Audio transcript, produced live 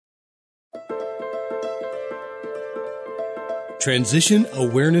Transition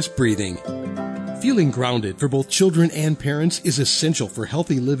Awareness Breathing. Feeling grounded for both children and parents is essential for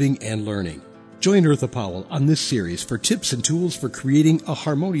healthy living and learning. Join Eartha Powell on this series for tips and tools for creating a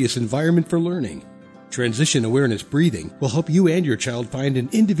harmonious environment for learning. Transition Awareness Breathing will help you and your child find an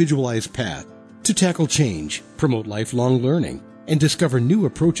individualized path to tackle change, promote lifelong learning, and discover new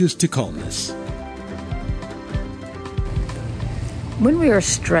approaches to calmness. When we are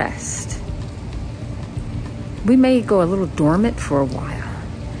stressed, we may go a little dormant for a while.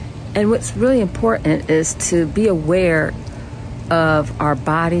 And what's really important is to be aware of our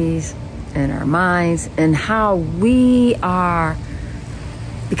bodies and our minds and how we are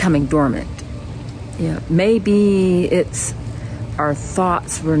becoming dormant. Maybe it's our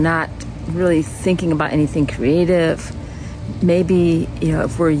thoughts, we're not really thinking about anything creative. Maybe,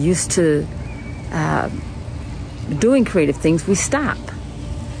 if we're used to doing creative things, we stop.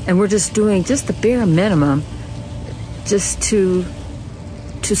 And we're just doing just the bare minimum just to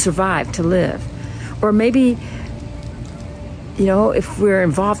survive, to live. Or maybe, if we're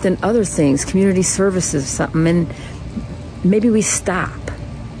involved in other things, community services, something, and maybe we stop.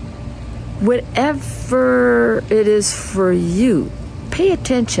 Whatever it is for you, pay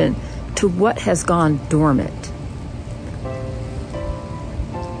attention to what has gone dormant.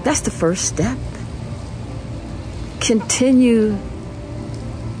 That's the first step. Continue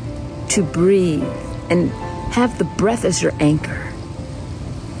to breathe and have the breath as your anchor.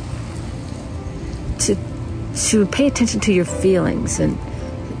 To pay attention to your feelings and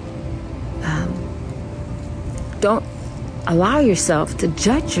don't allow yourself to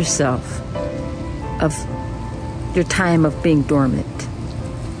judge yourself of your time of being dormant.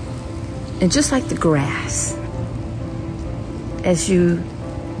 And just like the grass, as you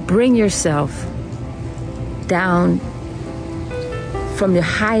bring yourself down from your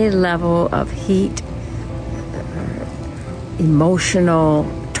high level of heat, emotional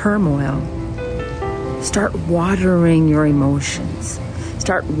turmoil, start watering your emotions.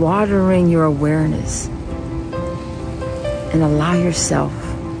 Start watering your awareness. And allow yourself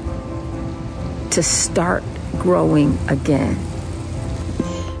to start growing again.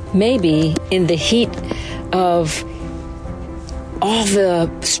 Maybe in the heat of all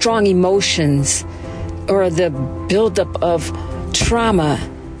the strong emotions or the buildup of trauma,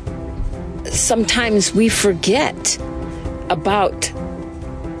 sometimes we forget about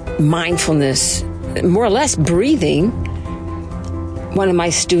mindfulness, more or less breathing. One of my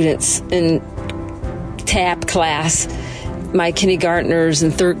students in TAP class, my kindergartners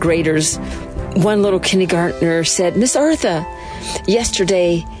and third graders, one little kindergartner said, "Miss Eartha,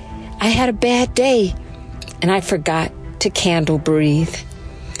 yesterday I had a bad day and I forgot to candle breathe."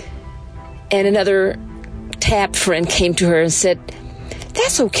 And another TAP friend came to her and said,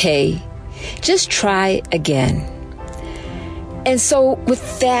 "That's okay. Just try again." And so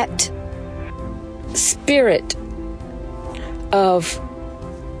with that spirit of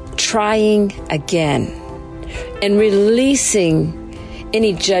trying again and releasing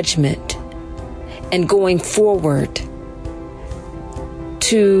any judgment and going forward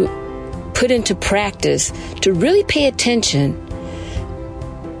to put into practice, to really pay attention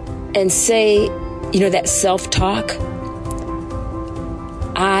and say, that self-talk,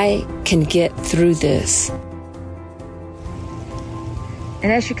 I can get through this.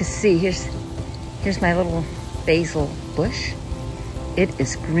 And as you can see, here's my little basil bush. It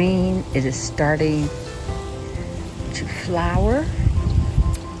is green. It is starting to flower.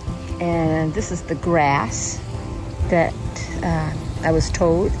 And this is the grass that I was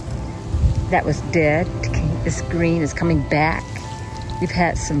told that was dead. This green is coming back. We've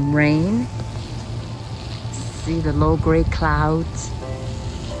had some rain. See the low gray clouds.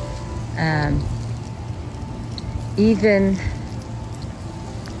 Even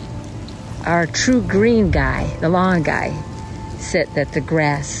our true green guy, the lawn guy, said that the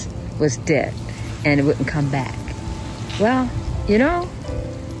grass was dead and it wouldn't come back. Well,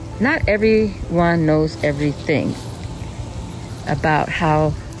 not everyone knows everything about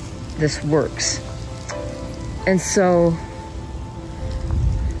how this works. And so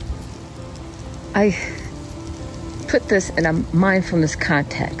I put this in a mindfulness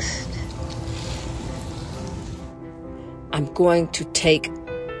context. I'm going to take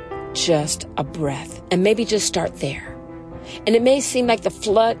just a breath and maybe just start there. And it may seem like the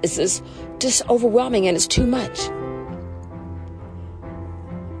flood is just overwhelming and it's too much.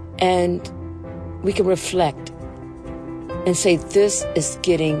 And we can reflect and say, this is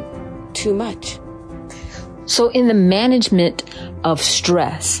getting too much. So in the management of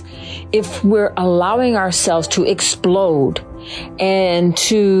stress, if we're allowing ourselves to explode and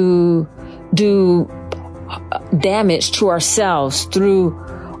to do damage to ourselves through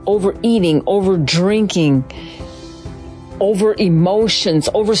overeating, over drinking, over emotions,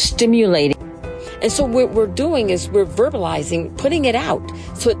 overstimulating. And so what we're doing is we're verbalizing, putting it out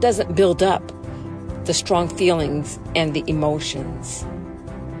so it doesn't build up the strong feelings and the emotions.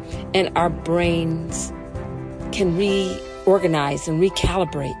 And our brains can reorganize and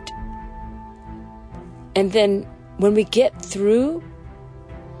recalibrate. And then when we get through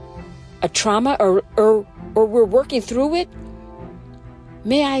a trauma or we're working through it,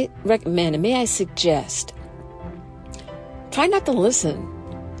 may I recommend and may I suggest, try not to listen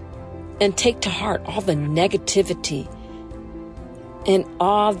and take to heart all the negativity and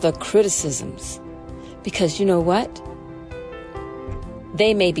all the criticisms. Because you know what?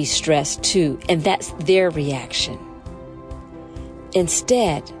 They may be stressed too, and that's their reaction.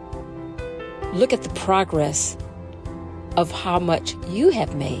 Instead, look at the progress of how much you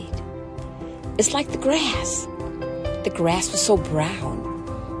have made. It's like the grass. The grass was so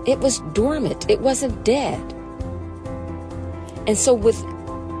brown. It was dormant. It wasn't dead. And so with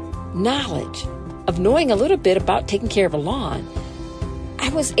knowledge of knowing a little bit about taking care of a lawn, I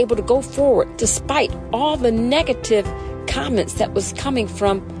was able to go forward despite all the negative comments that was coming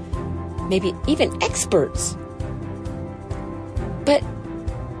from maybe even experts. But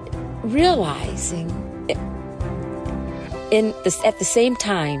realizing at the same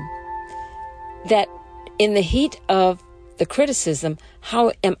time that in the heat of the criticism,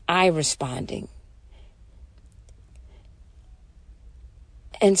 how am I responding?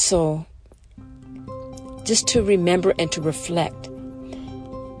 And so just to remember and to reflect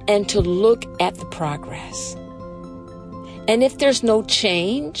and to look at the progress. And if there's no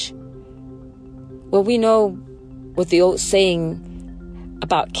change, well, we know what the old saying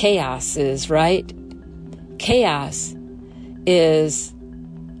about chaos is, right? Chaos is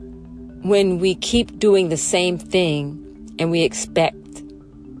when we keep doing the same thing and we expect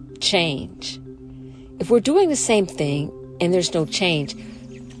change. If we're doing the same thing and there's no change,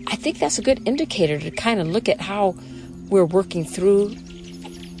 I think that's a good indicator to kind of look at how we're working through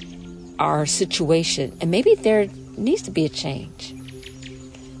our situation. And maybe there needs to be a change.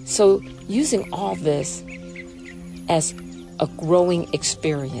 So using all this as a growing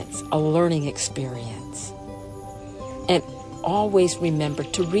experience, a learning experience. And always remember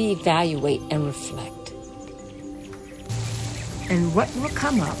to reevaluate and reflect. And what will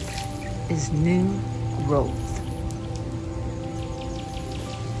come up is new growth.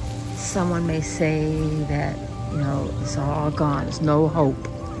 Someone may say that, it's all gone. There's no hope.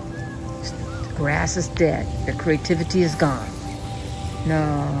 The grass is dead. The creativity is gone.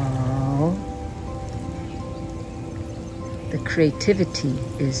 No. The creativity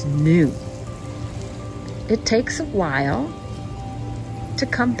is new. It takes a while to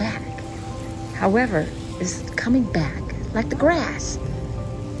come back. However, it's coming back like the grass.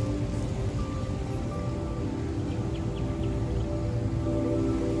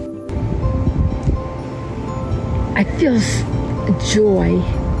 I feel joy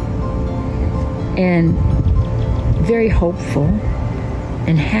and very hopeful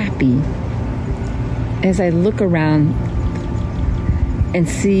and happy as I look around and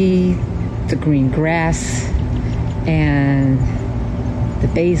see the green grass and the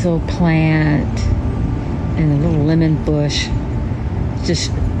basil plant and the little lemon bush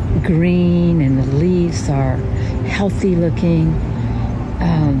just green, and the leaves are healthy looking.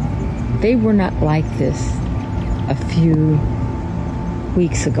 They were not like this a few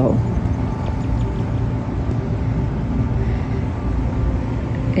weeks ago.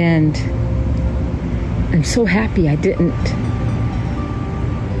 And I'm so happy I didn't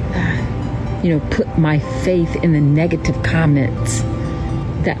put my faith in the negative comments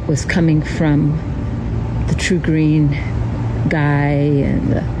that was coming from the True Green guy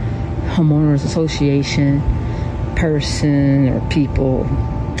and the homeowners association person or people.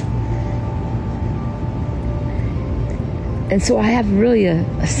 And so I have really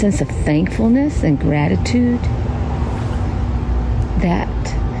a sense of thankfulness and gratitude that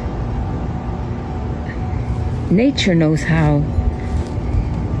nature knows how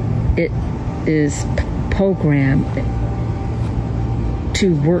it is programmed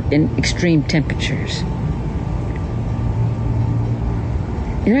to work in extreme temperatures.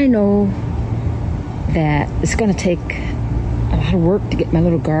 And I know that it's going to take a lot of work to get my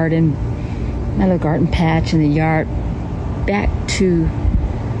little garden patch in the yard back to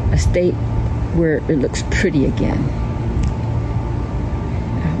a state where it looks pretty again.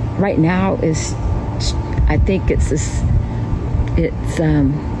 Right now I think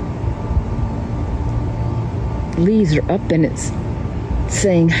leaves are up and it's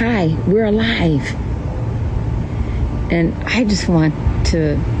saying, "Hi, we're alive. And I just want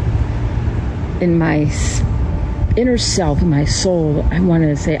to, in my inner self, in my soul, I want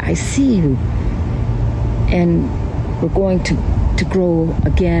to say, I see you. And we're going to grow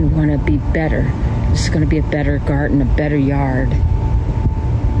again. We want to be better. It's going to be a better garden, a better yard.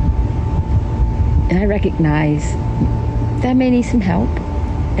 And I recognize that may need some help,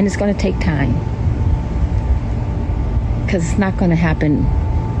 and it's going to take time. Because it's not going to happen,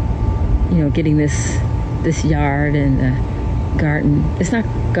 getting this yard and the garden. It's not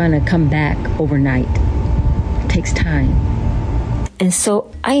going to come back overnight. It takes time. And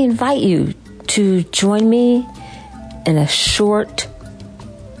so I invite you to join me in a short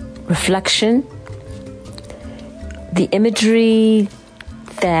reflection. The imagery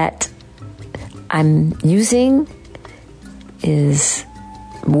that I'm using is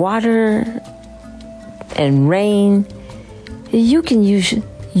water and rain. You can use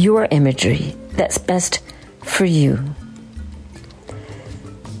your imagery that's best for you.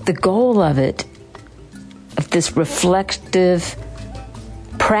 The goal of this reflective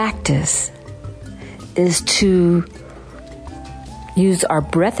practice, is to use our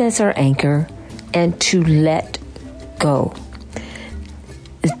breath as our anchor and to let go.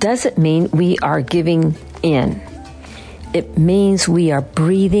 It doesn't mean we are giving in. It means we are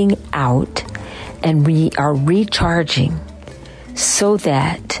breathing out and we are recharging so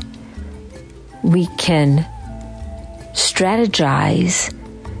that we can strategize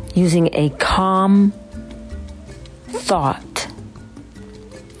using a calm thought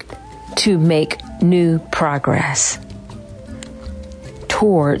to make new progress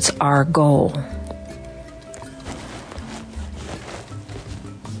towards our goal.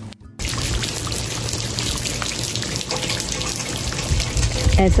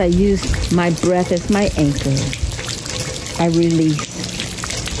 As I use my breath as my anchor, I release.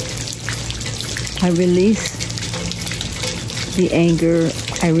 I release the anger.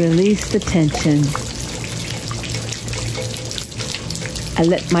 I release the tension. I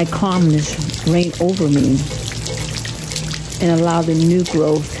let my calmness reign over me and allow the new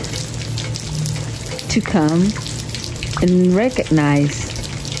growth to come, and recognize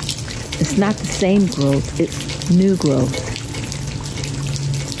it's not the same growth, it's new growth.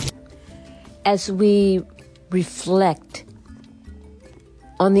 As we reflect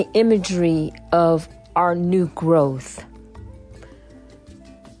on the imagery of our new growth,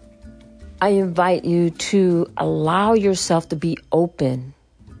 I invite you to allow yourself to be open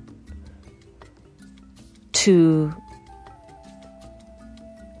to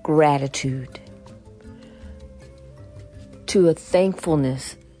gratitude, to a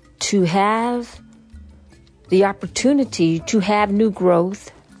thankfulness, to have the opportunity to have new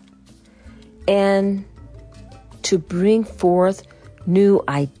growth and to bring forth new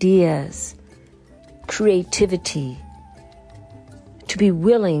ideas, creativity, to be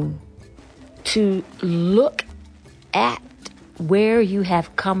willing to look at where you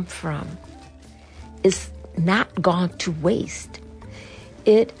have come from. It's not gone to waste.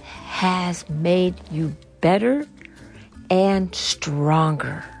 It has made you better and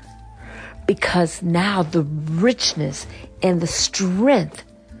stronger, because now the richness and the strength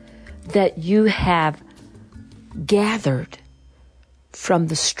that you have gathered from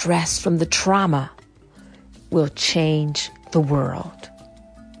the stress, from the trauma, will change the world.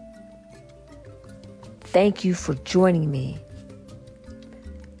 Thank you for joining me.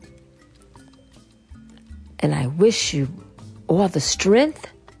 And I wish you all the strength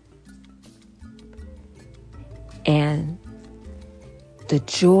and the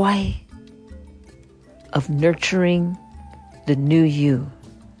joy of nurturing the new you.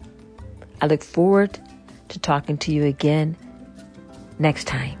 I look forward to talking to you again next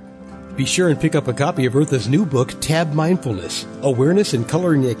time. Be sure and pick up a copy of Eartha's new book, Tab Mindfulness, Awareness and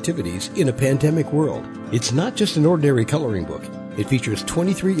Coloring Activities in a Pandemic World. It's not just an ordinary coloring book. It features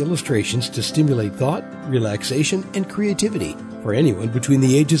 23 illustrations to stimulate thought, relaxation, and creativity for anyone between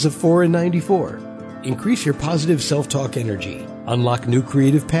the ages of 4 and 94. Increase your positive self-talk energy. Unlock new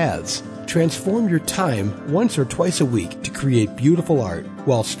creative paths. Transform your time once or twice a week to create beautiful art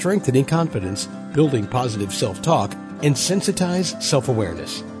while strengthening confidence, building positive self-talk, and sensitize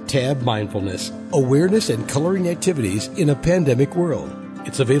self-awareness. Tab Mindfulness, Awareness and Coloring Activities in a Pandemic World.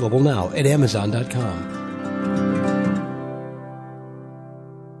 It's available now at Amazon.com.